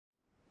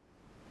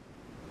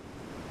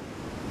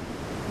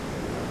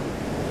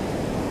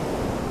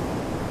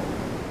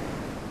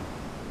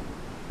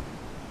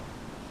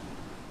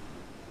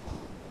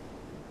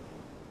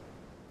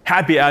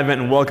Happy Advent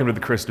and welcome to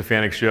the Chris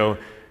Stefanick Show.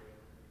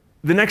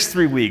 The next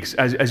 3 weeks,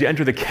 as you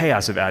enter the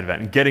chaos of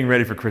Advent and getting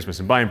ready for Christmas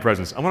and buying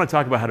presents, I want to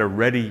talk about how to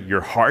ready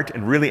your heart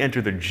and really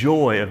enter the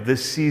joy of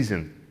this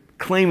season,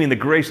 claiming the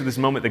grace of this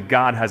moment that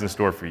God has in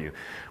store for you.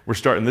 We're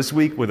starting this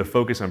week with a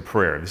focus on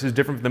prayer. This is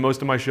different than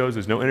most of my shows.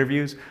 There's no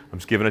interviews. I'm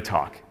just giving a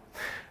talk.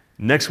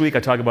 Next week,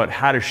 I talk about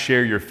how to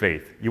share your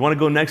faith. You want to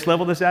go next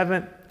level this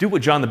Advent? Do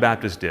what John the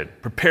Baptist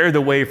did. Prepare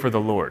the way for the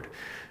Lord.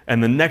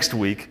 And the next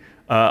week,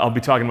 I'll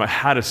be talking about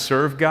how to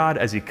serve God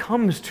as He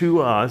comes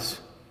to us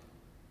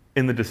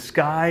in the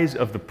disguise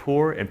of the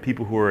poor and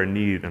people who are in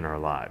need in our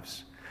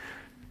lives.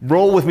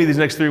 Roll with me these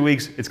next 3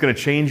 weeks. It's going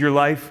to change your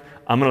life.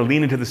 I'm going to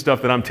lean into the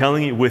stuff that I'm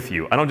telling you with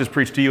you. I don't just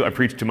preach to you, I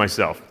preach to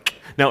myself.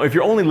 Now, if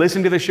you're only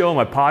listening to the show on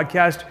my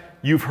podcast,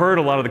 you've heard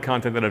a lot of the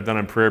content that I've done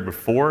on prayer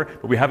before,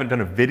 but we haven't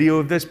done a video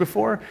of this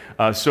before.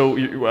 So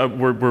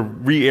we're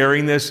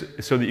re-airing this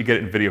so that you get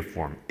it in video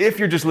form. If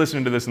you're just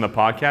listening to this on the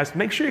podcast,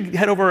 make sure you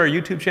head over to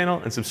our YouTube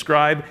channel and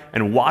subscribe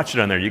and watch it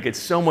on there. You get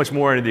so much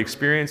more out of the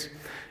experience.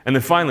 And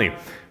then finally,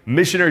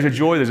 Missionaries of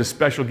Joy, there's a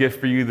special gift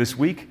for you this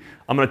week.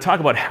 I'm going to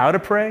talk about how to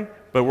pray,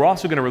 but we're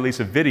also going to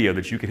release a video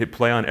that you can hit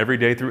play on every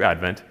day through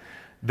Advent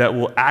that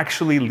will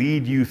actually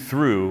lead you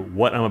through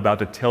what I'm about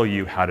to tell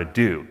you how to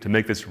do to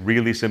make this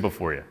really simple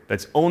for you.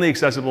 That's only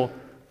accessible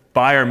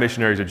by our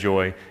Missionaries of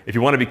Joy. If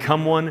you want to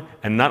become one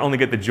and not only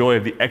get the joy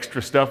of the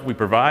extra stuff we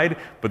provide,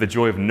 but the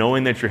joy of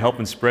knowing that you're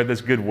helping spread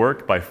this good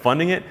work by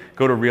funding it,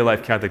 go to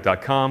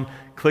reallifecatholic.com,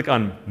 click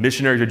on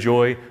Missionaries of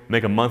Joy,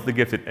 make a monthly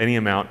gift at any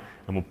amount,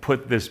 and we'll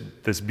put this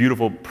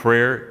beautiful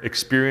prayer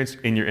experience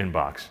in your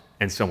inbox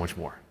and so much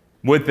more.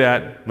 With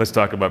that, let's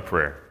talk about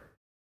prayer.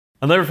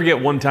 I'll never forget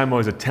one time I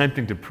was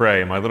attempting to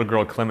pray, and my little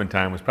girl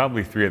Clementine was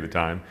probably 3 at the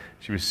time.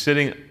 She was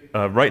sitting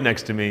right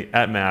next to me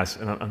at Mass,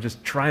 and I'm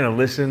just trying to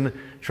listen,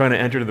 trying to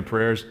enter to the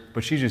prayers,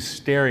 but she's just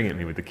staring at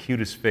me with the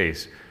cutest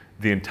face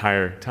the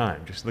entire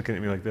time, just looking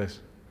at me like this.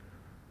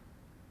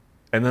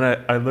 And then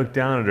I looked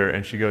down at her,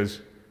 and she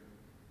goes,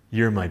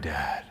 "You're my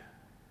dad."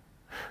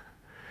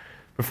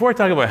 Before I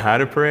talk about how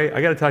to pray,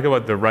 I got to talk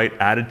about the right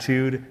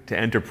attitude to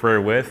enter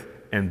prayer with,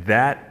 and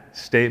that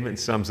statement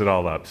sums it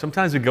all up.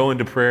 Sometimes we go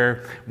into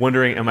prayer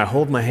wondering, am I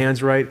holding my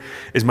hands right?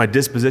 Is my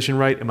disposition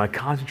right? Am I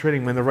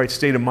concentrating? Am I in the right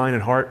state of mind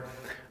and heart?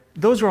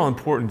 Those are all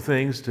important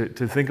things to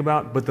think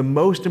about, but the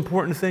most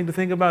important thing to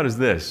think about is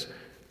this: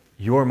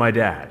 you're my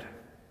dad.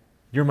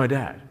 You're my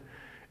dad.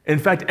 In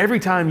fact,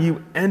 every time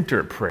you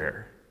enter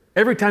prayer,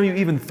 every time you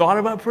even thought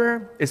about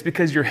prayer, it's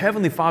because your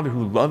Heavenly Father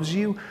who loves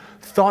you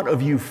thought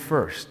of you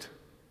first.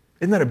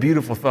 Isn't that a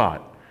beautiful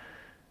thought?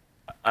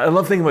 I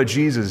love thinking about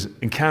Jesus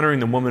encountering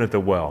the woman at the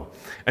well,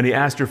 and He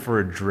asked her for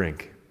a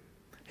drink.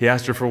 He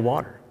asked her for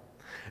water.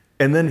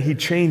 And then He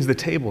changed the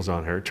tables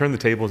on her, turned the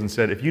tables and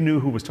said, if you knew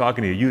who was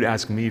talking to you, you'd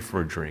ask me for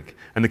a drink.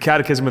 And the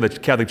Catechism of the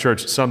Catholic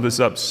Church summed this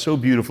up so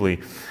beautifully.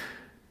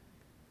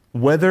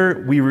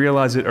 Whether we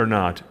realize it or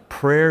not,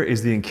 prayer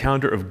is the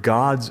encounter of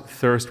God's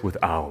thirst with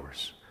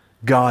ours.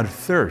 God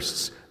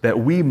thirsts that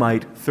we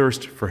might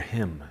thirst for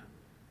Him.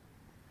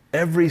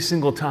 Every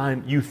single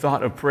time you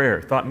thought of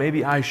prayer, thought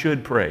maybe I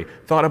should pray,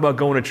 thought about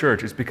going to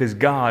church, it's because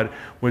God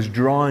was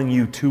drawing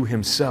you to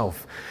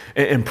Himself.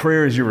 And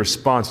prayer is your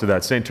response to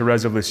that. St.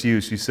 Therese of Lisieux,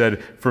 she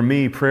said, for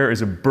me, prayer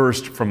is a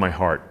burst from my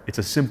heart. It's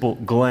a simple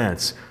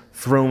glance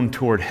thrown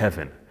toward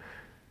heaven.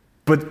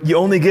 But you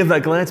only give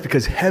that glance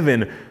because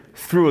heaven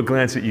threw a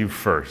glance at you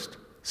first.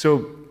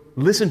 So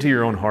listen to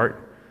your own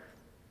heart.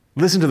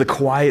 Listen to the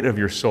quiet of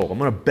your soul. I'm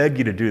going to beg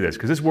you to do this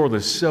because this world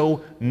is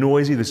so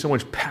noisy. There's so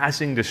much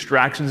passing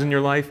distractions in your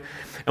life.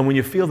 And when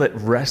you feel that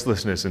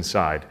restlessness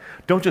inside,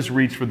 don't just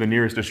reach for the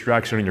nearest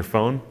distraction on your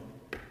phone.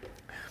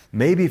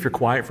 Maybe if you're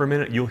quiet for a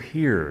minute, you'll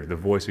hear the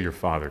voice of your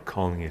Father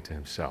calling you to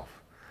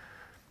Himself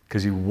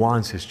because He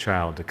wants His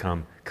child to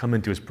come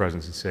into His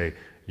presence and say,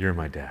 "You're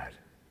my dad."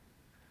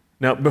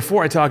 Now,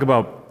 before I talk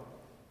about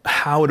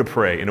how to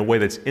pray in a way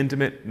that's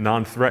intimate,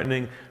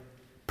 non-threatening,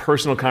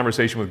 personal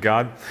conversation with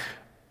God,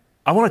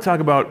 I want to talk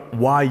about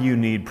why you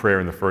need prayer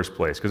in the first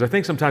place, because I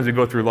think sometimes we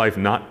go through life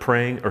not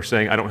praying or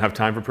saying, I don't have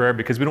time for prayer,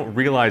 because we don't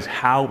realize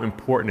how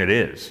important it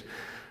is.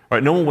 All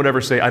right, no one would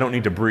ever say, I don't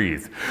need to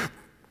breathe.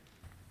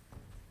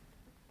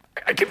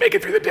 I can make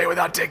it through the day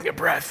without taking a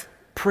breath.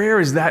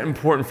 Prayer is that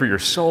important for your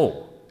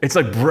soul. It's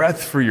like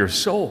breath for your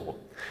soul.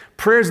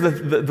 Prayer is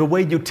the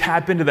way you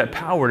tap into that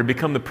power to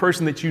become the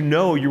person that you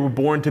know you were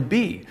born to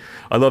be.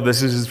 I love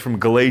this. This is from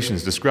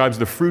Galatians. Describes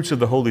the fruits of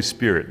the Holy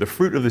Spirit. The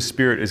fruit of the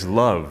Spirit is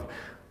love,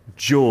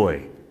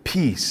 joy,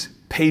 peace,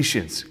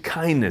 patience,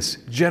 kindness,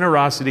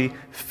 generosity,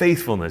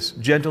 faithfulness,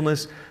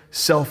 gentleness,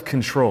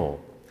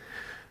 self-control.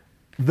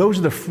 Those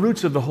are the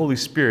fruits of the Holy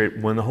Spirit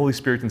when the Holy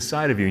Spirit's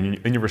inside of you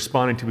and you're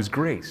responding to His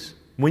grace.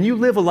 When you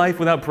live a life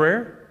without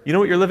prayer, you know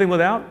what you're living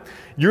without?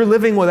 You're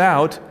living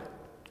without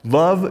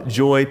love,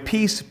 joy,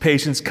 peace,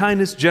 patience,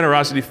 kindness,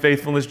 generosity,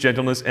 faithfulness,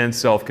 gentleness, and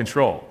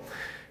self-control.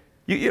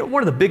 You know,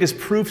 one of the biggest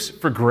proofs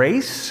for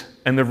grace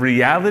and the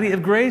reality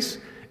of grace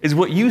is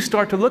what you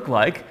start to look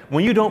like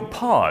when you don't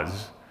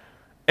pause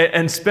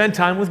and spend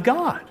time with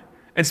God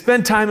and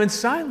spend time in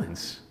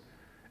silence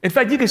In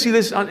fact, you can see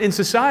this in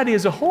society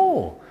as a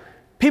whole.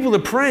 People are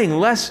praying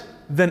less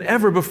than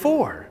ever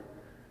before.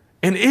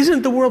 And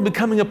isn't the world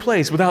becoming a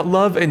place without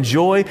love and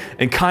joy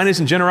and kindness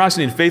and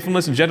generosity and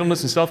faithfulness and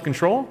gentleness and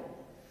self-control?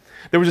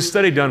 There was a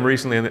study done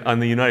recently on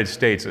the United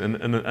States and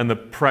the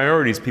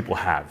priorities people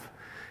have,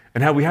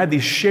 and how we had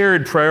these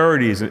shared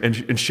priorities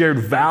and shared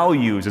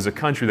values as a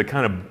country that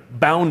kind of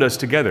bound us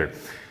together.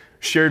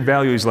 Shared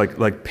values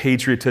like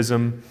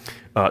patriotism,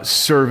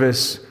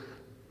 service,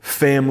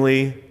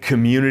 family,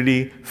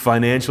 community,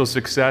 financial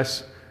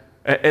success.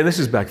 And this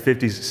is back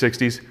 50s,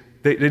 60s.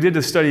 They did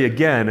the study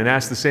again and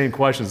asked the same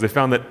questions. They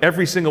found that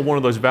every single one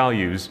of those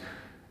values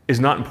is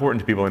not important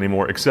to people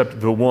anymore except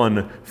the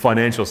one,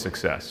 financial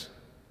success.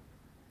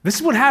 This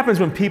is what happens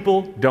when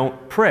people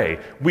don't pray.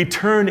 We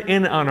turn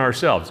in on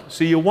ourselves.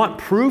 So you want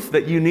proof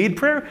that you need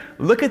prayer?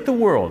 Look at the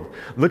world.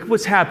 Look at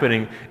what's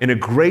happening in a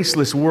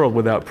graceless world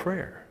without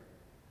prayer.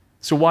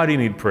 So why do you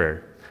need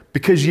prayer?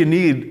 Because you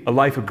need a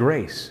life of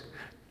grace.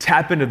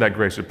 Tap into that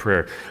grace of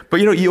prayer.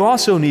 But you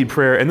also need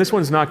prayer, and this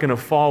one's not going to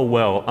fall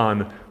well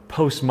on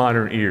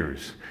postmodern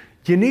ears.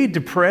 You need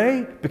to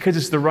pray because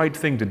it's the right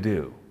thing to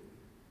do.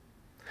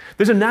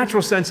 There's a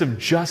natural sense of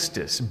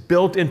justice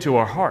built into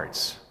our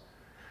hearts,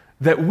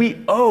 that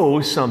we owe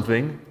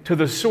something to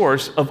the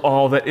source of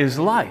all that is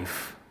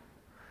life.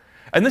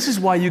 And this is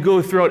why you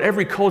go throughout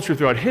every culture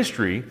throughout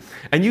history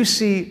and you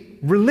see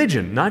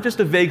religion, not just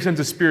a vague sense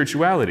of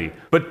spirituality,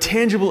 but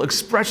tangible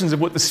expressions of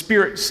what the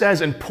Spirit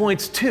says and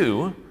points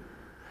to,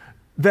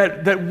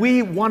 that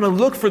we want to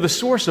look for the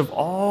source of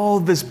all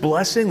this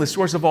blessing, the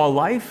source of all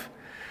life,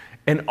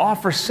 and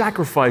offer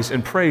sacrifice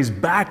and praise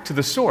back to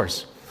the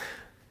source.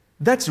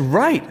 That's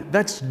right,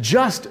 that's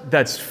just,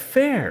 that's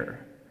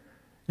fair.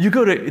 You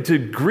go to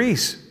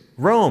Greece,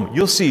 Rome,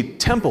 you'll see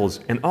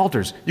temples and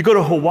altars. You go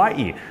to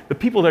Hawaii, the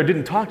people there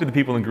didn't talk to the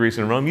people in Greece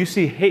and Rome. You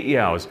see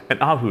heiaus and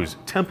ahus,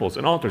 temples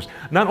and altars.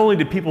 Not only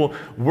did people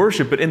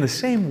worship, but in the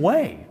same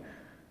way.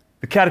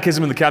 The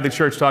Catechism in the Catholic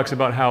Church talks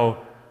about how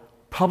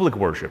public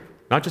worship,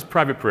 not just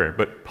private prayer,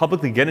 but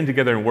publicly getting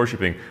together and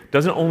worshiping,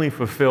 doesn't only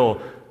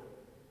fulfill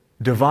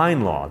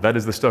divine law, that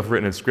is the stuff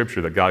written in Scripture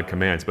that God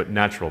commands, but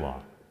natural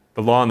law,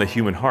 the law in the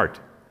human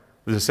heart.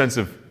 There's a sense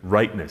of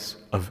rightness,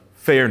 of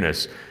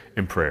fairness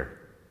in prayer.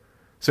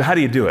 So how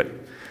do you do it?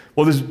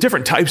 Well, there's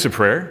different types of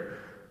prayer.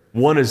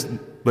 One is,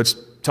 let's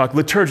talk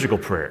liturgical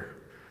prayer.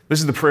 This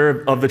is the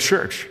prayer of the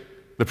church,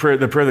 the prayer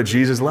that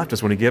Jesus left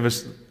us when he gave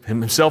us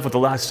himself at the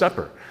Last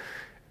Supper.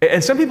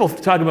 And some people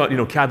talk about,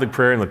 Catholic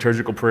prayer and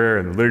liturgical prayer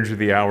and the liturgy of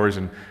the hours,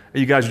 and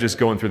you guys are just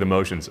going through the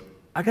motions.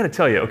 I got to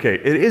tell you, okay,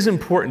 it is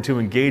important to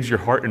engage your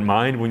heart and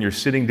mind when you're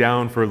sitting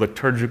down for a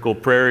liturgical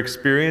prayer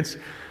experience.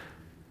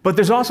 But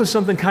there's also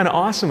something kind of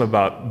awesome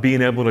about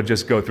being able to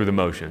just go through the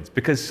motions,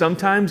 because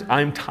sometimes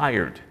I'm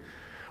tired,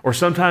 or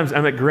sometimes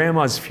I'm at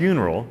grandma's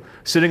funeral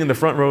sitting in the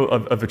front row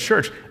of the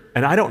church,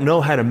 and I don't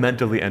know how to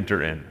mentally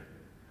enter in.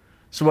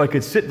 So I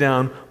could sit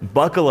down,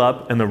 buckle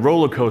up, and the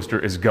roller coaster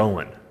is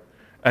going.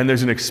 And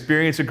there's an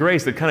experience of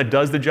grace that kind of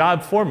does the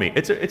job for me.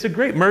 It's a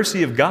great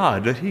mercy of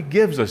God that he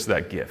gives us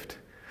that gift.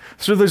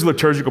 So there's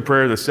liturgical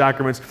prayer, the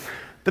sacraments.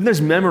 Then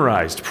there's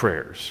memorized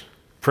prayers.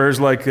 Prayers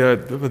like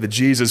the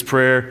Jesus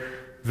prayer,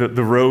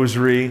 the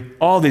rosary,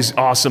 all these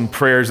awesome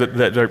prayers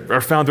that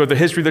are found throughout the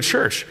history of the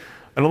church.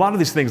 And a lot of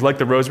these things, like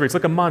the rosary, it's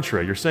like a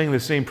mantra. You're saying the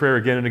same prayer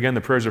again and again.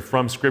 The prayers are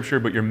from Scripture,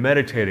 but you're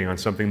meditating on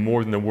something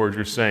more than the words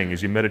you're saying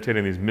as you meditate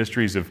on these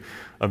mysteries of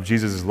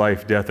Jesus'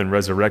 life, death, and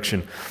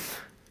resurrection.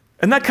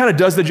 And that kind of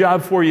does the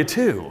job for you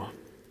too.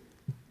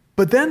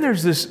 But then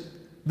there's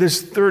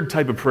this third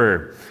type of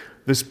prayer,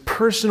 this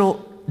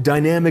personal,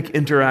 dynamic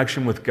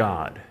interaction with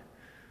God.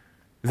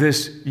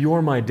 This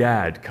 "you're my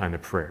dad" kind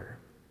of prayer,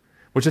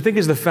 which I think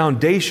is the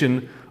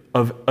foundation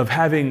of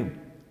having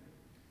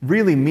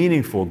really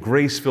meaningful,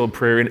 grace-filled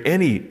prayer in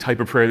any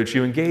type of prayer that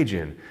you engage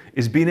in,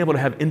 is being able to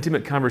have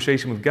intimate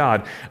conversation with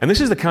God. And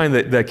this is the kind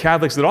that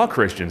Catholics, that all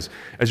Christians,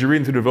 as you're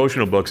reading through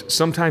devotional books,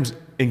 sometimes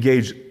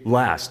engage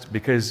last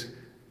because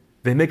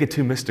they make it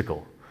too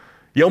mystical.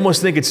 You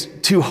almost think it's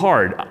too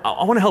hard.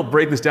 I want to help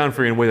break this down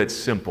for you in a way that's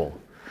simple,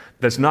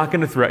 that's not going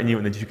to threaten you,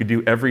 and that you could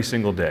do every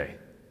single day.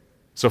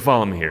 So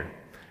follow me here.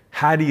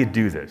 How do you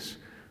do this?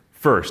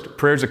 First,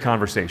 prayer is a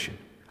conversation.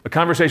 A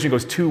conversation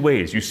goes two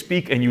ways. You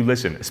speak and you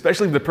listen.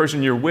 Especially if the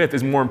person you're with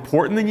is more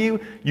important than you,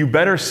 you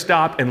better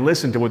stop and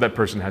listen to what that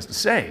person has to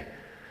say.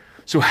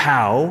 So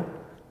how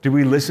do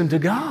we listen to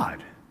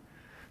God?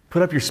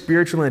 Put up your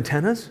spiritual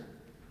antennas.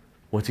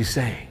 What's he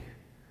saying?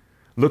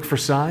 Look for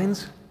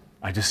signs.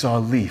 I just saw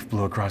a leaf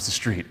blow across the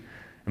street.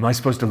 Am I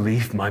supposed to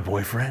leave my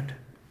boyfriend?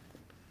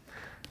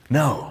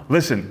 No.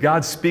 Listen,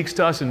 God speaks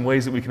to us in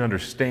ways that we can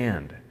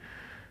understand.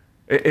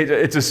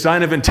 It's a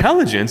sign of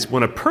intelligence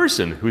when a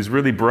person who's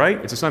really bright,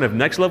 it's a sign of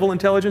next level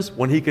intelligence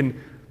when he can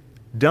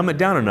dumb it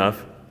down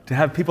enough to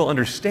have people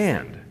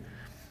understand.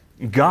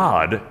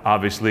 God,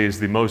 obviously, is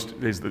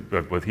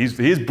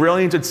he's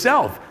brilliance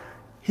itself.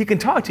 He can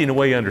talk to you in a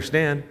way you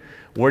understand.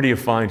 Where do you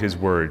find his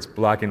words?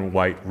 Black and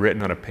white,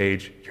 written on a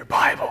page? Your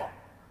Bible.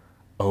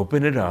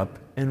 Open it up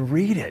and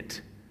read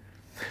it.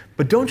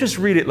 But don't just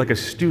read it like a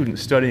student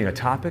studying a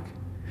topic.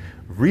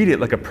 Read it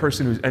like a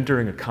person who's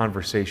entering a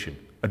conversation,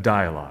 a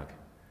dialogue.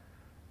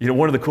 You know,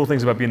 one of the cool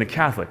things about being a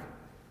Catholic,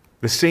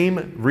 the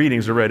same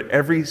readings are read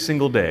every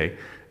single day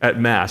at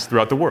Mass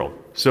throughout the world.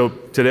 So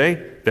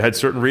today, they had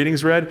certain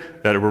readings read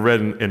that were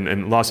read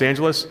in Los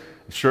Angeles,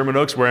 Sherman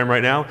Oaks, where I am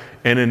right now,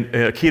 and in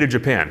Akita,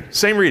 Japan.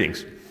 Same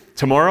readings.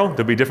 Tomorrow,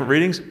 there'll be different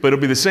readings, but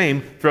it'll be the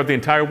same throughout the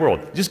entire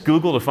world. Just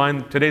Google to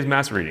find today's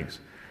Mass readings.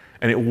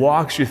 And it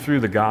walks you through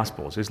the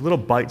Gospels. There's little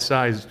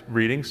bite-sized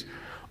readings.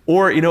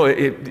 Or, or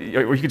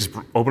you could just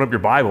open up your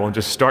Bible and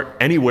just start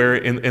anywhere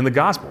in the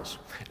Gospels.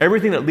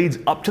 Everything that leads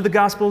up to the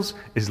Gospels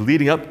is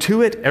leading up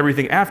to it.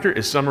 Everything after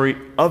is summary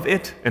of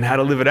it and how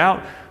to live it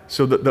out.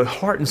 So the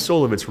heart and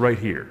soul of it's right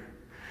here.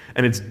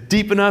 And it's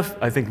deep enough,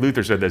 I think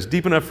Luther said this,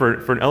 deep enough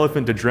for an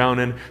elephant to drown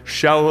in,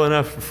 shallow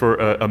enough for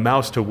a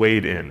mouse to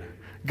wade in.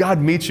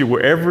 God meets you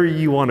wherever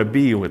you want to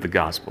be with the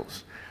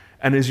Gospels.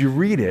 And as you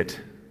read it,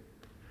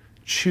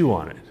 chew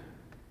on it.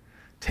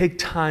 Take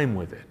time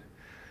with it.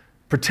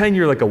 Pretend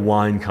you're like a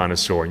wine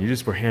connoisseur and you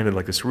just were handed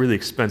like this really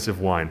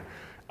expensive wine.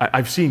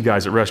 I've seen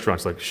guys at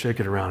restaurants like shake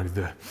it around.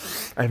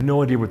 I have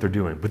no idea what they're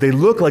doing, but they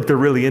look like they're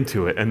really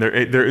into it and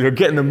they're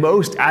getting the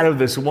most out of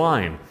this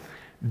wine.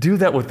 Do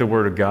that with the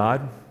Word of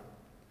God.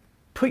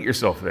 Put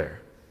yourself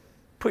there.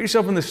 Put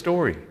yourself in the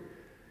story.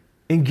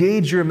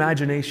 Engage your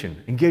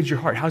imagination. Engage your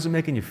heart. How's it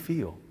making you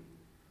feel?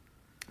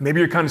 Maybe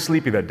you're kind of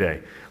sleepy that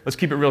day. Let's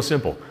keep it real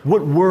simple.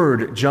 What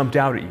word jumped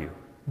out at you?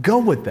 Go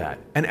with that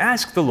and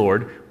ask the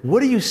Lord,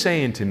 what are you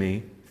saying to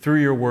me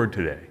through your word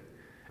today?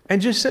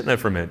 And just sit in that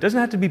for a minute. It doesn't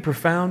have to be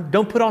profound.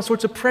 Don't put all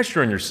sorts of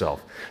pressure on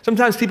yourself.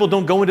 Sometimes people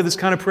don't go into this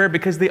kind of prayer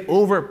because they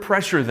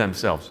overpressure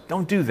themselves.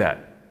 Don't do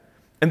that.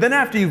 And then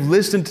after you've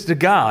listened to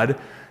God,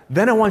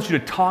 then I want you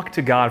to talk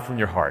to God from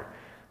your heart.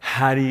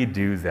 How do you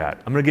do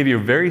that? I'm going to give you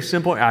a very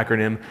simple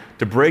acronym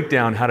to break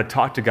down how to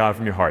talk to God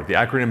from your heart. The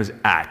acronym is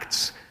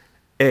ACTS.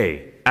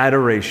 A,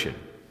 adoration.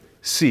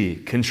 C,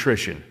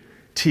 contrition.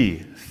 T,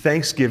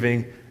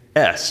 thanksgiving.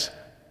 S,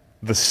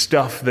 the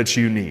stuff that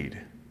you need.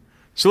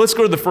 So let's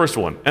go to the first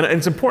one. And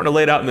it's important to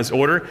lay it out in this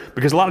order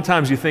because a lot of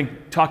times you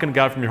think talking to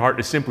God from your heart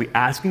is simply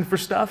asking for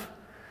stuff.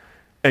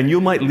 And you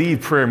might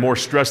leave prayer more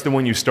stressed than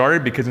when you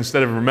started because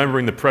instead of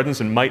remembering the presence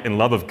and might and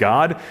love of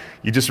God,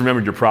 you just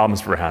remembered your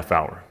problems for a half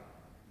hour.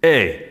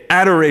 A,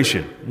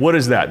 adoration. What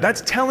is that?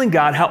 That's telling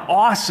God how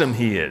awesome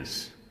He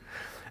is.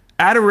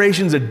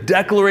 Adoration is a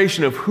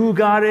declaration of who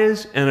God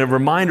is and a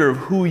reminder of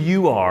who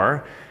you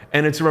are.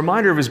 And it's a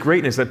reminder of His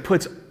greatness that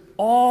puts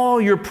all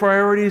your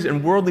priorities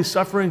and worldly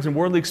sufferings and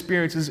worldly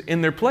experiences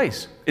in their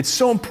place. It's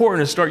so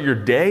important to start your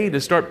day, to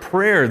start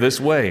prayer this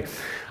way.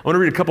 I want to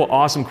read a couple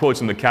awesome quotes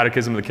from the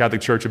Catechism of the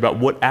Catholic Church about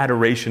what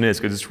adoration is,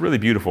 because it's really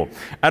beautiful.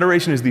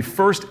 Adoration is the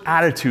first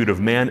attitude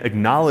of man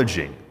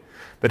acknowledging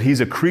that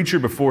he's a creature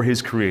before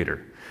his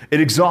Creator. It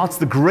exalts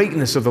the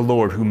greatness of the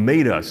Lord who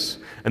made us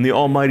and the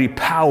almighty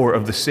power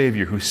of the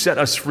Savior who set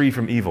us free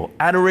from evil.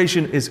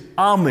 Adoration is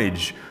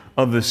homage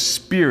of the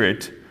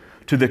Spirit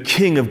to the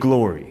King of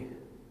glory.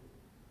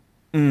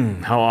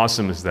 How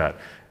awesome is that?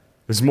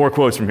 There's more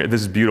quotes from here. This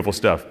is beautiful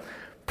stuff.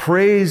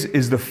 Praise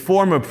is the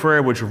form of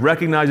prayer which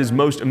recognizes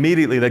most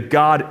immediately that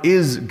God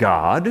is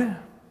God,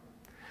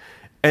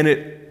 and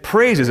it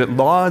praises, it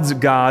lauds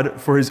God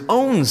for His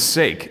own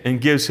sake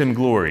and gives Him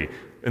glory.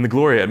 In the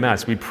glory at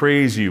Mass, we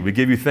praise you. We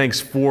give you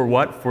thanks for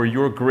what? For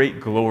your great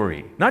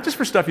glory. Not just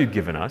for stuff you've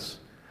given us,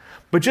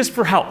 but just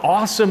for how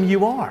awesome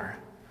you are.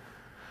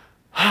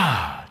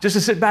 Just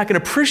to sit back and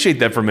appreciate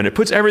that for a minute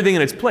puts everything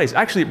in its place.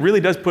 Actually, it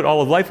really does put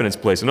all of life in its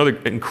place. Another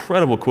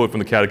incredible quote from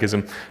the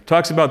Catechism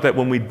talks about that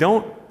when we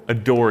don't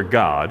adore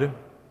God,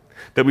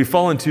 that we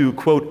fall into,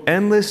 quote,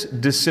 endless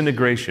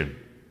disintegration,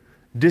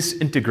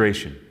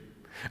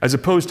 as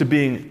opposed to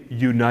being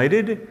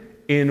united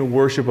in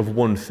worship of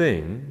one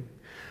thing.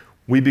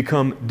 We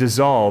become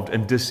dissolved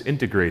and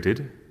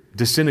disintegrated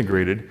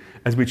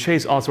as we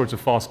chase all sorts of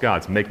false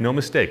gods. Make no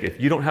mistake, if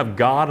you don't have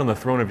God on the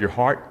throne of your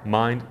heart,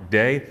 mind,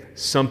 day,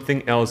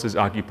 something else is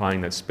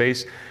occupying that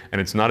space,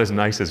 and it's not as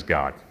nice as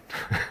God.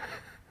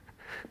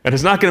 And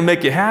it's not going to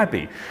make you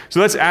happy. So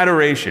that's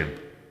adoration.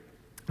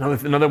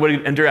 Another way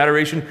to enter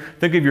adoration,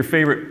 think of your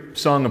favorite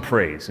song of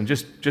praise and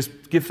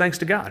just give thanks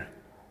to God.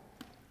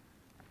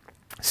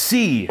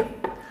 C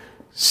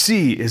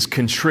is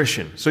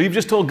contrition. So you've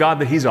just told God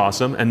that He's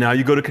awesome, and now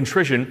you go to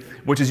contrition,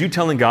 which is you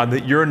telling God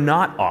that you're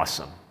not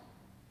awesome.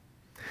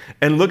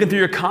 And looking through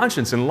your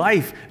conscience and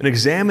life and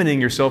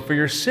examining yourself for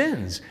your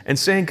sins and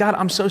saying, God,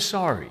 I'm so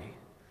sorry.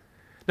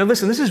 Now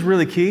listen, this is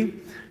really key.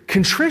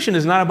 Contrition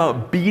is not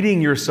about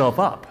beating yourself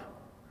up.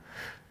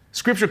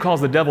 Scripture calls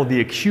the devil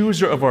the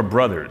accuser of our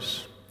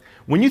brothers.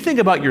 When you think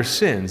about your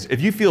sins,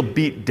 if you feel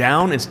beat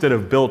down instead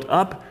of built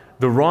up,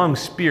 the wrong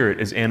spirit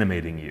is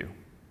animating you.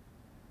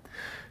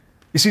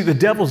 You see, the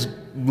devil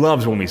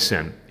loves when we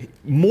sin.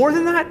 More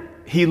than that,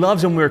 he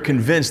loves when we're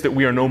convinced that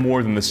we are no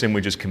more than the sin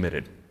we just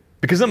committed.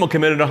 Because then we'll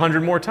commit it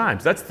 100 more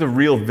times. That's the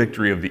real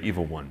victory of the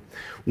evil one.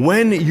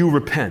 When you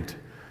repent,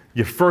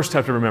 you first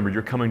have to remember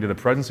you're coming to the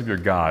presence of your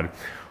God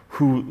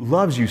who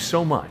loves you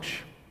so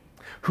much,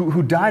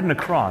 who died on a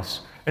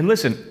cross. And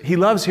listen, he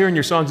loves hearing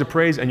your songs of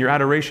praise and your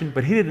adoration,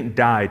 but he didn't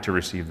die to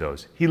receive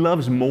those. He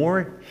loves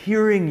more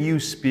hearing you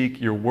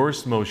speak your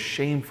worst, most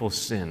shameful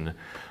sin,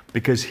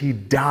 because he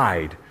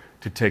died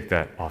to take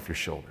that off your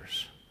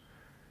shoulders.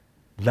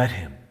 Let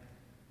him.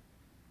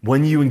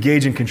 When you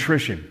engage in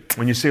contrition,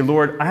 when you say,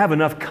 Lord, I have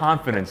enough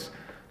confidence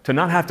to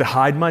not have to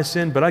hide my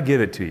sin, but I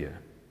give it to you.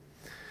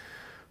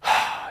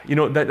 You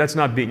know, that's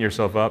not beating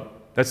yourself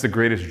up. That's the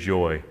greatest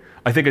joy.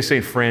 I think of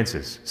St.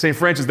 Francis. St.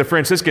 Francis, the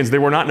Franciscans, they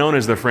were not known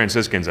as the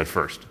Franciscans at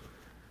first.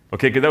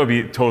 Okay, because that would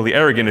be totally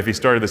arrogant if he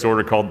started this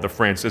order called the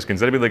Franciscans.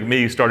 That'd be like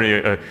me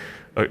starting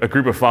a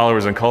group of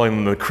followers and calling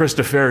them the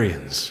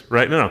Christofarians,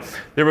 right? No.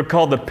 They were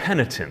called the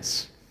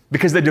penitents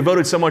because they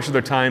devoted so much of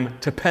their time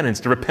to penance,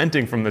 to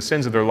repenting from the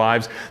sins of their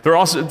lives.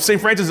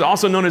 St. Francis is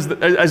also known as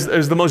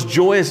the most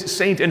joyous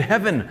saint in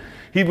heaven.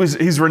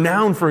 He's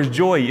renowned for his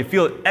joy. You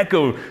feel it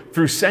echo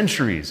through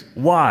centuries.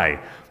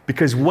 Why?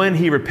 Because when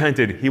he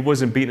repented, he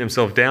wasn't beating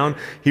himself down.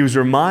 He was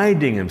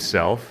reminding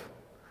himself,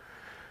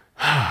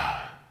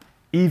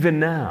 even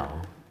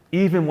now,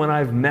 even when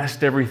I've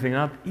messed everything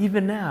up,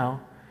 even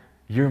now,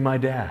 you're my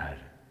dad.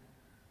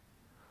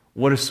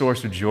 What a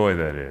source of joy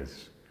that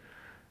is.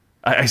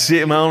 I see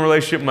it in my own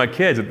relationship with my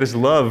kids, that this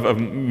love of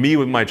me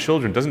with my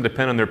children doesn't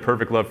depend on their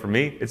perfect love for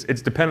me.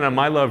 It's dependent on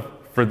my love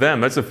for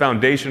them. That's the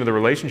foundation of the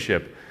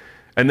relationship.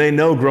 And they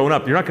know growing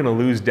up, you're not going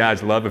to lose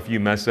dad's love if you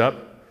mess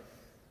up.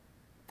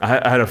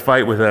 I had a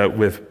fight with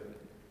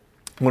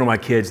one of my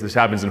kids. This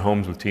happens in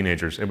homes with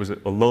teenagers. It was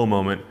a low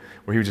moment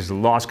where he just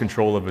lost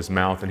control of his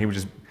mouth, and he was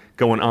just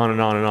going on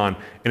and on and on.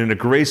 And in a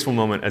graceful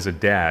moment as a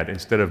dad,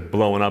 instead of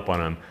blowing up on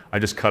him, I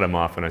just cut him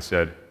off and I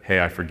said,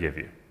 hey, I forgive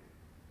you.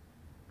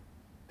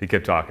 He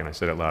kept talking. I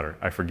said it louder.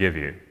 I forgive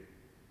you.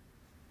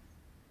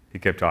 He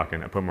kept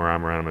talking. I put my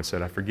arm around him and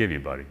said, I forgive you,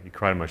 buddy. He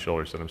cried on my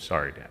shoulder and said, I'm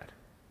sorry, Dad.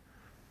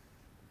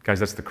 Guys,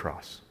 that's the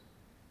cross.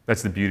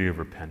 That's the beauty of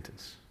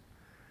repentance.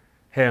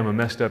 Hey, I'm a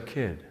messed up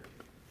kid.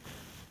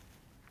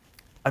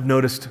 I've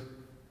noticed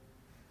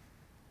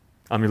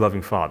I'm your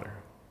loving Father.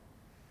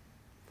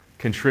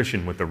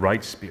 Contrition with the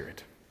right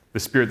spirit,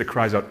 the spirit that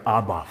cries out,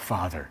 Abba,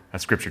 Father,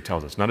 as Scripture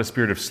tells us, not a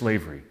spirit of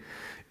slavery,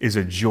 is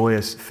a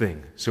joyous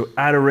thing. So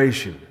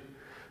adoration,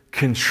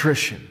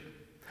 contrition,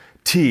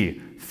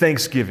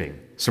 thanksgiving.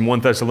 Some 1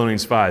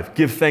 Thessalonians 5.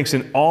 Give thanks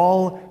in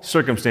all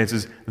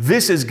circumstances.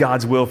 This is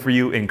God's will for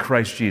you in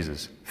Christ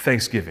Jesus.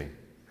 Thanksgiving.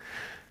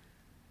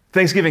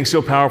 Thanksgiving is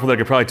so powerful that I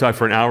could probably talk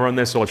for an hour on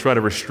this, so I'll try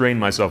to restrain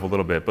myself a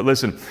little bit. But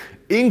listen,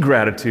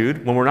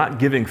 ingratitude, when we're not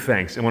giving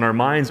thanks and when our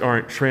minds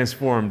aren't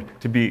transformed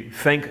to be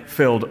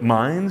thank-filled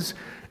minds,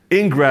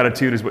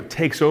 ingratitude is what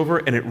takes over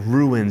and it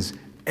ruins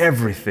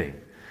everything.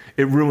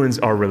 It ruins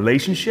our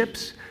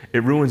relationships.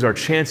 It ruins our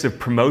chance of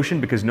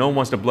promotion because no one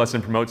wants to bless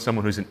and promote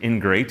someone who's an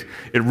ingrate.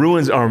 It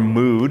ruins our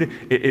mood.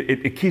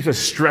 It keeps us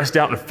stressed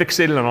out and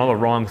fixated on all the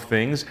wrong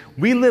things.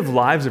 We live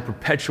lives of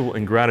perpetual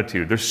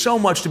ingratitude. There's so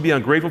much to be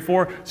ungrateful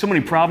for, so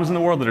many problems in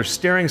the world that are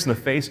staring us in the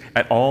face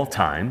at all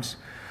times.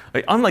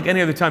 Unlike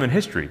any other time in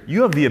history,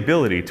 you have the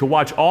ability to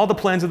watch all the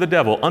plans of the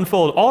devil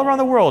unfold all around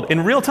the world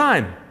in real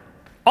time.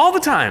 All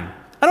the time.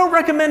 I don't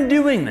recommend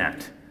doing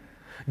that.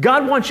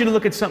 God wants you to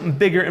look at something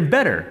bigger and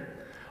better.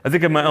 I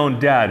think of my own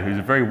dad, who's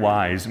a very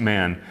wise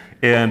man,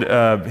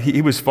 and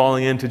he was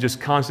falling into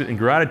just constant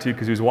ingratitude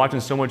because he was watching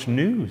so much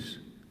news.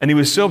 And he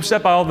was so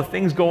upset by all the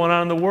things going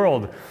on in the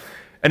world.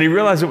 And he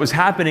realized it was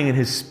happening in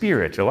his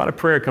spirit. A lot of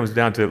prayer comes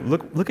down to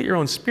look at your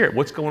own spirit.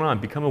 What's going on?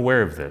 Become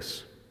aware of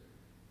this.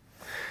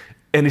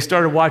 And he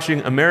started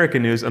watching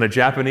American news on a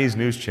Japanese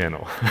news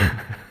channel.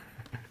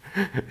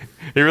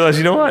 He realized,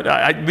 you know what?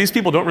 These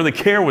people don't really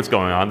care what's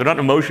going on. They're not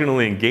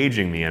emotionally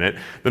engaging me in it.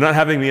 They're not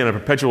having me in a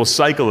perpetual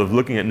cycle of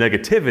looking at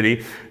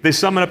negativity. They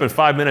sum it up in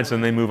 5 minutes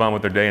and they move on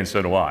with their day, and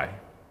so do I.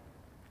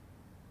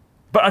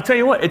 But I'll tell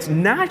you what, it's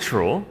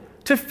natural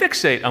to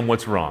fixate on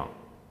what's wrong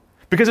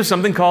because of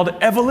something called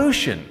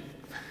evolution.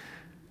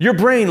 Your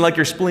brain, like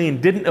your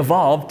spleen, didn't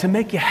evolve to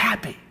make you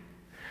happy.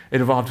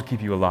 It evolved to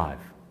keep you alive.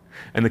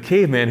 And the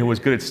caveman who was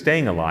good at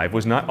staying alive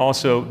was not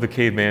also the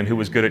caveman who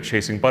was good at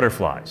chasing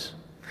butterflies.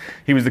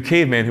 He was the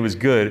caveman who was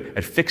good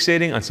at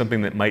fixating on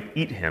something that might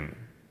eat him.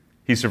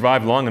 He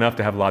survived long enough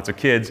to have lots of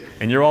kids,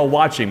 and you're all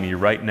watching me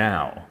right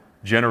now,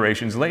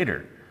 generations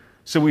later.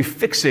 So we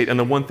fixate on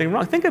the one thing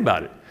wrong. Think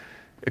about it.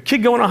 A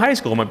kid going to high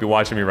school might be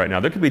watching me right now.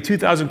 There could be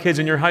 2,000 kids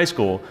in your high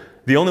school.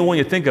 The only one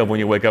you think of when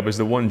you wake up is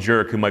the one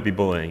jerk who might be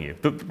bullying you.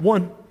 The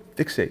one,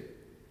 fixate.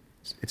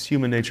 It's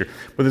human nature.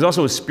 But there's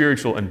also a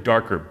spiritual and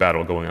darker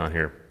battle going on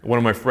here. One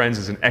of my friends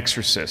is an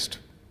exorcist.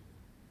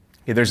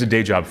 Yeah, there's a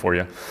day job for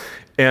you.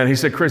 And he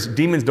said, Chris,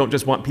 demons don't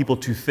just want people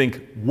to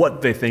think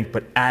what they think,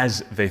 but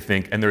as they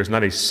think, and there is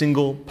not a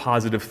single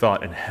positive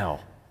thought in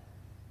hell.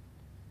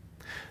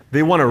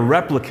 They want to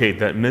replicate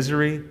that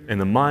misery in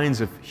the minds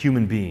of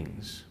human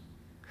beings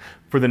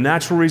for the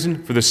natural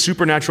reason, for the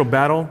supernatural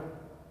battle,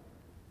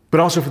 but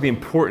also for the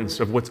importance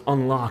of what's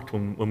unlocked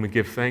when we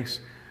give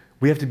thanks.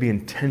 We have to be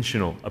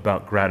intentional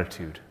about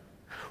gratitude.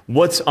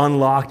 What's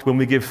unlocked when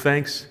we give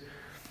thanks?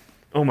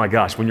 Oh my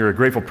gosh, when you're a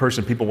grateful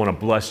person, people want to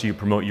bless you,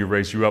 promote you,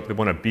 raise you up. They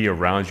want to be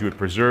around you. It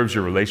preserves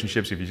your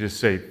relationships if you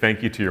just say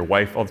thank you to your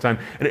wife all the time.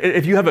 And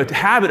if you have a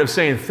habit of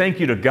saying thank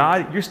you to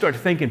God, you start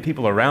thanking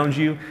people around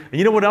you. And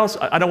you know what else?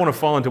 I don't want to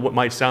fall into what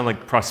might sound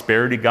like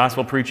prosperity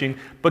gospel preaching,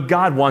 but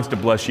God wants to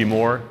bless you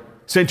more.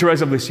 St.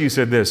 Teresa of Lisieux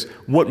said this: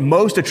 what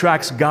most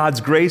attracts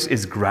God's grace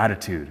is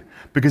gratitude.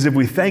 Because if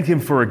we thank Him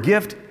for a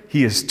gift,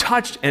 He is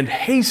touched and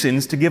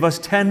hastens to give us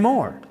 10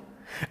 more.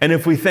 And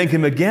if we thank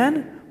Him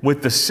again,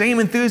 with the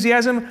same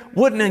enthusiasm,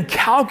 what an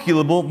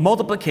incalculable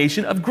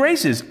multiplication of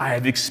graces. I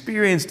have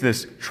experienced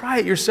this. Try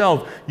it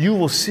yourself. You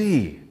will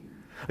see.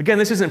 Again,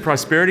 this isn't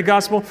prosperity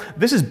gospel.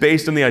 This is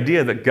based on the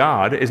idea that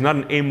God is not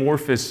an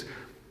amorphous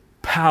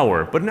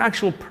power, but an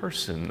actual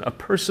person, a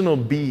personal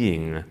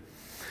being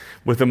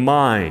with a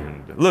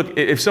mind. Look,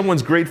 if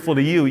someone's grateful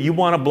to you, you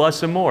want to bless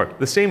them more.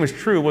 The same is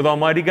true with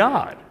Almighty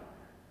God.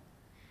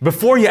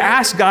 Before you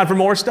ask God for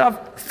more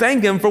stuff,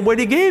 thank Him for what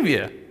He gave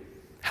you.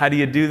 How do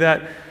you do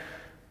that?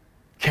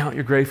 Count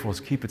your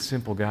gratefuls. Keep it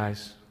simple,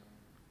 guys.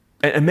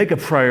 And make a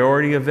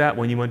priority of that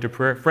when you went to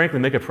prayer. Frankly,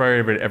 make a priority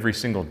of it every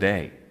single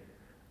day.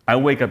 I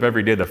wake up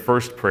every day, the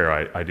first prayer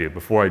I do,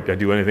 before I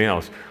do anything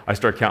else, I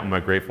start counting my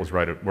gratefuls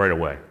right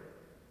away.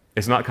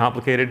 It's not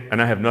complicated,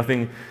 and I have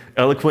nothing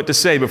eloquent to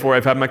say before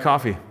I've had my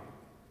coffee.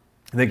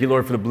 Thank you,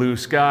 Lord, for the blue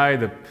sky,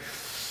 the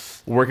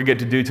work I get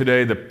to do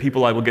today, the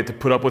people I will get to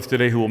put up with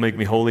today who will make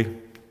me holy.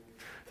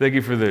 Thank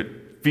you for the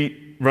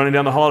feet running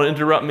down the hall to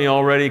interrupt me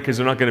already, because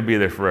they're not going to be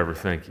there forever.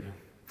 Thank you.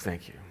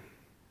 Thank you.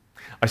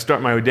 I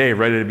start my day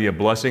ready to be a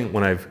blessing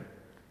when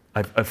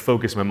I've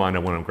focused my mind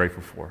on what I'm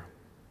grateful for.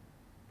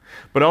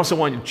 But I also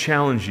want to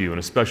challenge you in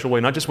a special way,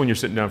 not just when you're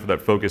sitting down for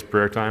that focused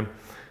prayer time,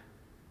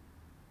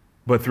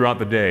 but throughout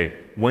the day,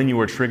 when you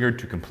are triggered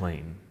to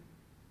complain.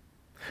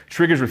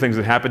 Triggers are things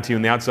that happen to you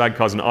on the outside,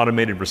 cause an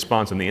automated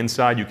response on the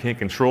inside. You can't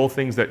control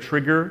things that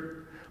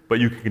trigger, but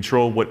you can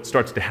control what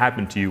starts to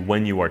happen to you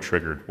when you are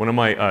triggered. One of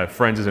my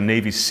friends is a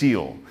Navy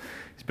SEAL.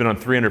 He's been on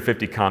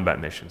 350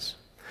 combat missions.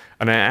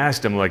 And I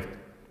asked him, like,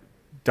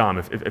 Dom,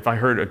 if I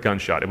heard a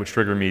gunshot, it would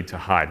trigger me to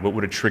hide. What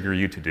would it trigger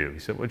you to do? He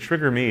said, it would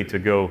trigger me to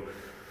go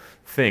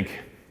think,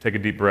 take a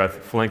deep breath,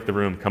 flank the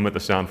room, come at the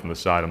sound from the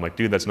side. I'm like,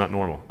 dude, that's not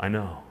normal. I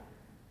know.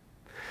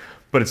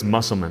 But it's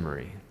muscle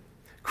memory.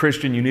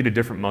 Christian, you need a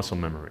different muscle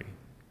memory.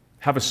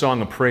 Have a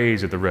song of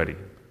praise at the ready.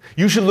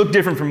 You should look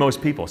different from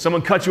most people.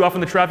 Someone cuts you off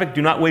in the traffic,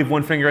 do not wave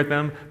one finger at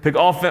them. Pick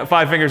all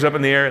 5 fingers up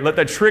in the air. Let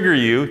that trigger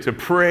you to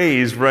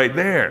praise right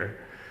there.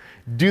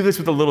 Do this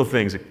with the little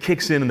things. It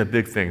kicks in the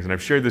big things. And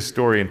I've shared this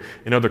story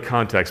in other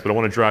contexts, but I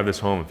want to drive this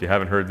home if you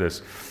haven't heard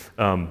this.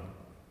 One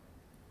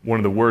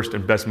of the worst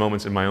and best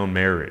moments in my own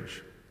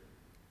marriage.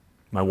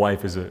 My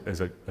wife is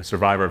a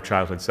survivor of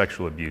childhood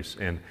sexual abuse,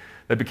 and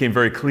that became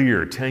very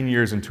clear 10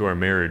 years into our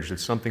marriage that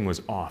something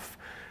was off.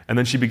 And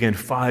then she began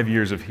 5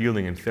 years of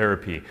healing and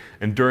therapy.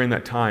 And during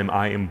that time,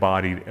 I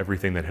embodied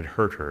everything that had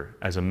hurt her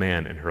as a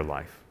man in her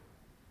life.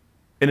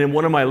 And in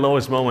one of my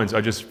lowest moments,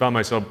 I just found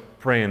myself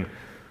praying,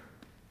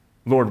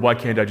 Lord, why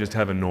can't I just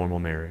have a normal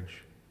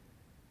marriage?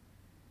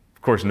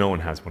 Of course, no one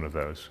has one of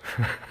those.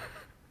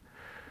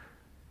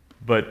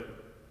 But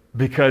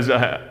because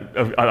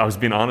I was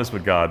being honest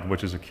with God,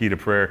 which is a key to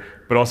prayer,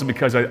 but also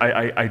because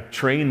I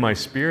trained my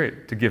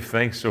spirit to give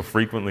thanks so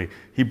frequently,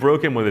 He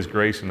broke in with His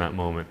grace in that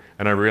moment.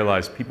 And I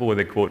realized people with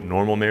a, quote,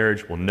 normal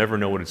marriage will never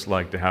know what it's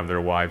like to have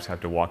their wives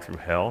have to walk through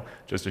hell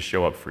just to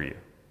show up for you.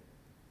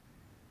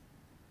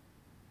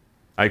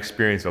 I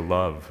experienced a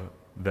love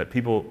that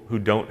people who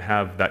don't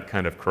have that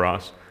kind of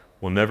cross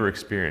will never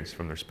experience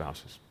from their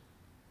spouses.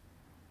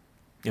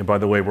 And by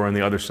the way, we're on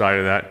the other side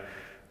of that.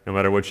 No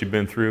matter what you've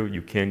been through,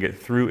 you can get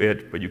through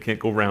it, but you can't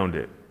go around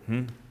it.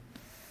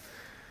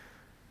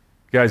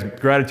 Guys,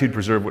 gratitude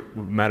preserved what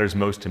matters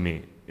most to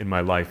me in my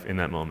life in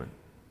that moment.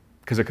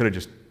 Because I could have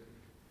just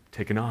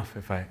taken off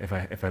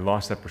if I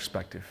lost that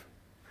perspective.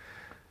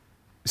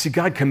 See,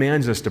 God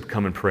commands us to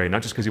come and pray,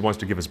 not just because He wants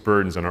to give us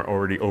burdens on our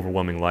already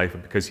overwhelming life,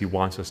 but because He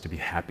wants us to be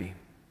happy.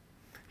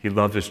 He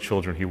loves His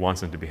children. He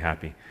wants them to be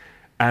happy.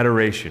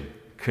 Adoration,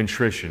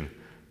 contrition,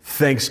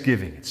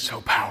 thanksgiving. It's so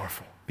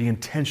powerful. Be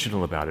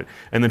intentional about it.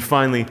 And then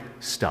finally,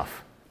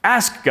 stuff.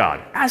 Ask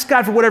God. Ask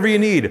God for whatever you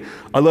need.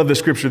 I love the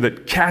scripture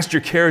that cast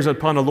your cares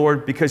upon the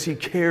Lord because He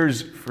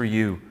cares for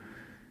you.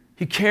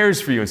 He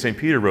cares for you. And St.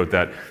 Peter wrote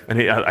that.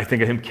 And I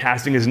think of him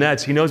casting his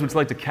nets. He knows what it's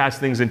like to cast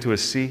things into a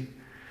sea.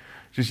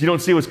 Just you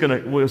don't see what's going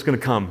to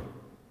come.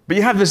 But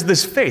you have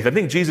this faith. I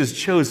think Jesus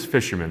chose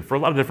fishermen for a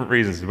lot of different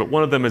reasons, but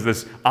one of them is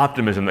this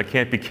optimism that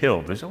can't be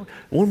killed. There's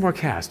one more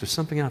cast. There's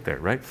something out there,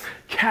 right?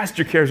 Cast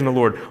your cares on the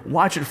Lord.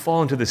 Watch it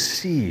fall into the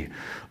sea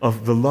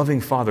of the loving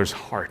Father's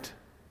heart.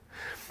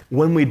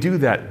 When we do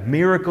that,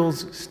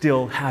 miracles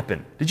still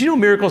happen. Did you know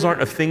miracles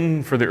aren't a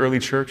thing for the early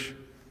church?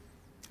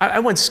 I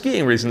went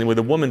skiing recently with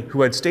a woman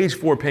who had stage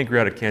 4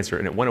 pancreatic cancer,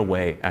 and it went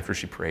away after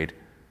she prayed.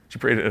 She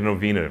prayed a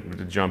novena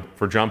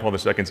for John Paul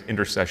II's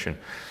intercession.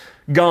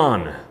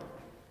 Gone.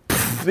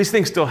 These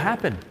things still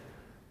happen.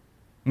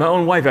 My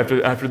own wife,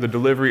 after the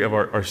delivery of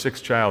our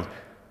 6th child,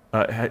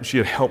 she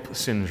had HELLP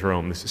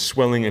syndrome, this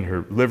swelling in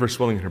her liver,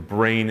 swelling in her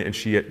brain, and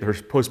her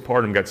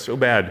postpartum got so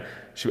bad,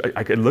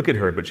 I could look at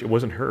her, but it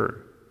wasn't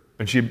her.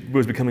 And she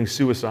was becoming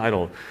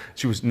suicidal.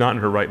 She was not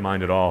in her right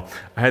mind at all.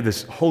 I had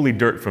this holy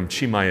dirt from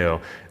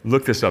Chimayo.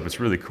 Look this up, it's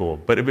really cool.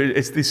 But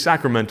it's these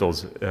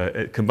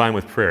sacramentals combined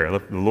with prayer.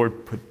 The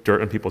Lord put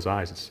dirt on people's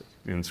eyes. It's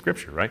in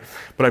Scripture, right?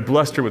 But I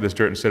blessed her with this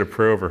dirt and said a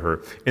prayer over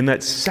her. In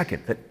that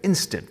second, that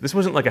instant, this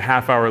wasn't like a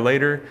half hour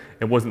later,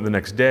 it wasn't the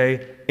next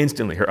day.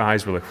 Instantly, her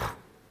eyes were like, whew.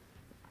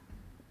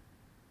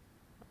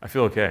 I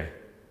feel okay.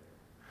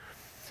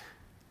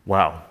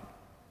 Wow.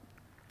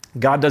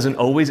 God doesn't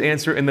always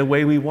answer in the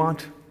way we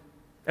want.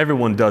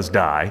 Everyone does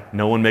die.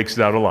 No one makes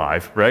it out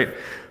alive, right?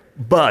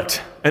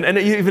 But, and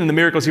even the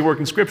miracles he worked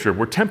in Scripture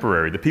were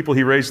temporary. The people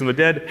he raised from the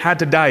dead had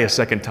to die a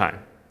second time.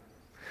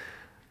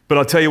 But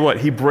I'll tell you what,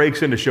 he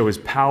breaks in to show his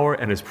power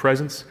and his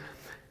presence,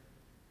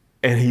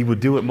 and he would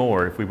do it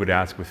more if we would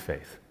ask with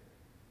faith.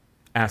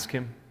 Ask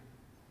him.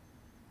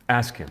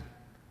 Ask him.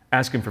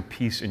 Ask him for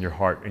peace in your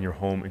heart, in your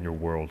home, in your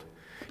world.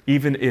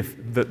 Even if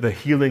the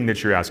healing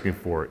that you're asking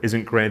for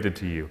isn't granted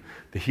to you,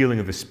 the healing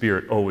of the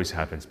Spirit always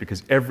happens,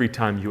 because every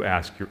time you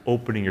ask, you're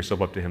opening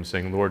yourself up to him,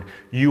 saying, Lord,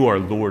 you are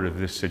Lord of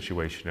this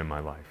situation in my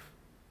life.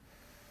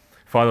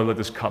 Father, let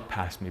this cup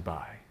pass me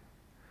by.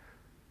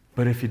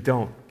 But if you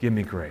don't, give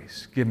me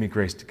grace. Give me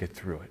grace to get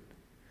through it.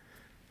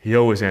 He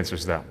always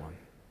answers that one.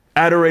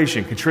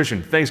 Adoration,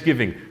 contrition,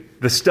 thanksgiving,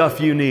 the stuff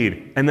you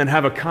need, and then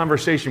have a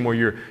conversation where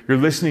you're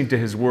listening to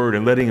his word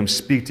and letting him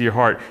speak to your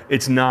heart.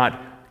 It's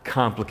not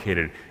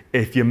complicated.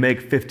 If you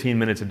make 15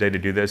 minutes a day to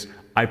do this,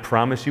 I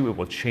promise you it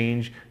will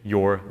change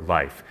your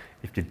life.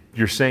 If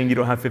you're saying you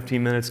don't have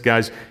 15 minutes,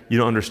 guys, you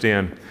don't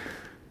understand.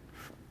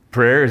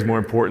 Prayer is more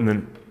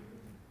important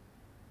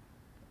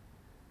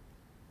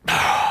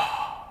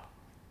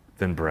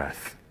than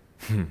breath.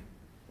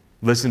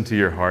 Listen to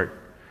your heart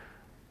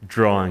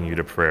drawing you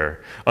to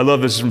prayer. I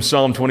love this from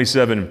Psalm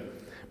 27.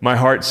 My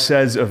heart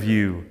says of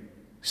you,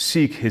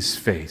 seek his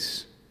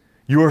face.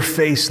 Your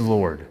face,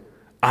 Lord,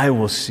 I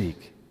will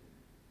seek.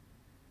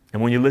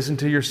 And when you listen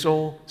to your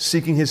soul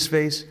seeking his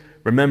face,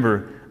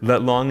 remember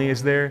that longing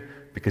is there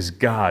because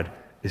God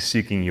is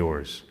seeking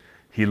yours.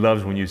 He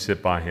loves when you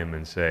sit by him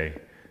and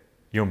say,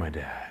 you're my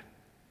dad.